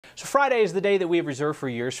So Friday is the day that we have reserved for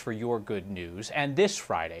years for your good news. And this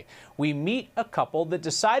Friday, we meet a couple that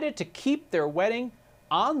decided to keep their wedding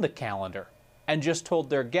on the calendar and just told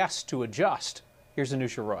their guests to adjust. Here's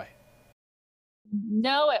Anusha Roy.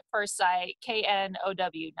 No at first sight, KNOW,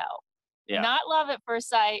 no. Yeah. Not love at first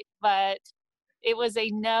sight, but it was a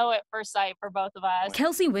no at first sight for both of us.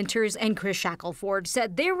 Kelsey Winters and Chris Shackleford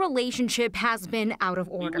said their relationship has been out of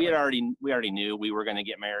order. We already knew we were going to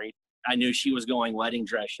get married. I knew she was going wedding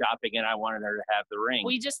dress shopping, and I wanted her to have the ring.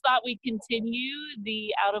 We just thought we'd continue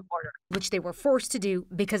the out of order, which they were forced to do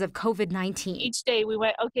because of COVID-19. Each day we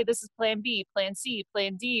went, okay, this is plan B, plan C,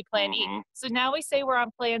 plan D, plan E. So now we say we're on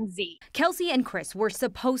plan Z. Kelsey and Chris were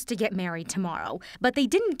supposed to get married tomorrow, but they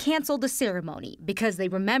didn't cancel the ceremony because they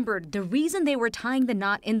remembered the reason they were tying the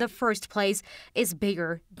knot in the first place is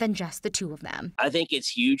bigger than just the two of them. I think it's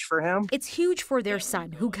huge for him. It's huge for their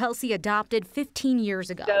son, who Kelsey adopted 15 years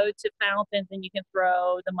ago. Go to fountains and you can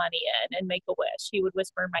throw the money in and make a wish. He would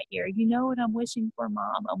whisper in my ear, you know what I'm wishing for,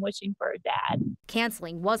 Mom? I'm wishing for a dad.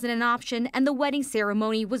 Canceling wasn't an option, and the wedding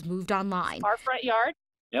ceremony was moved online. Our front yard.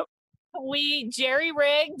 Yep. We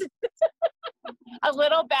jerry-rigged a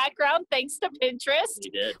little background thanks to Pinterest. We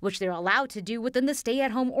did. Which they're allowed to do within the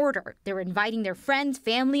stay-at-home order. They're inviting their friends,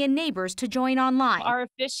 family, and neighbors to join online. Our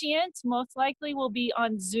officiant most likely will be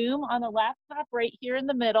on Zoom on a laptop right here in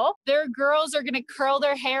the middle. Their girls are going to curl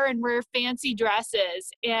their hair and wear fancy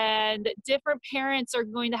dresses. And different parents are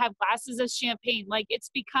going to have glasses of champagne. Like, it's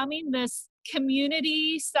becoming this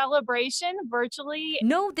community celebration virtually.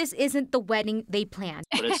 No, this isn't the wedding they planned.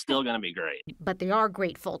 But it's still going to be great. But they are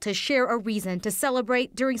grateful to share a reason to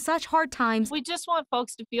celebrate during such hard times. We just want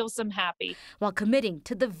folks to feel some happy. While committing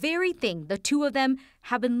to the very thing the two of them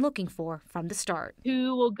have been looking for from the start.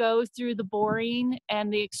 Who will go through the boring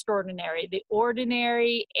and the extraordinary, the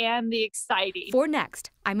ordinary and the exciting. For Next,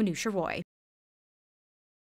 I'm Anusha Roy.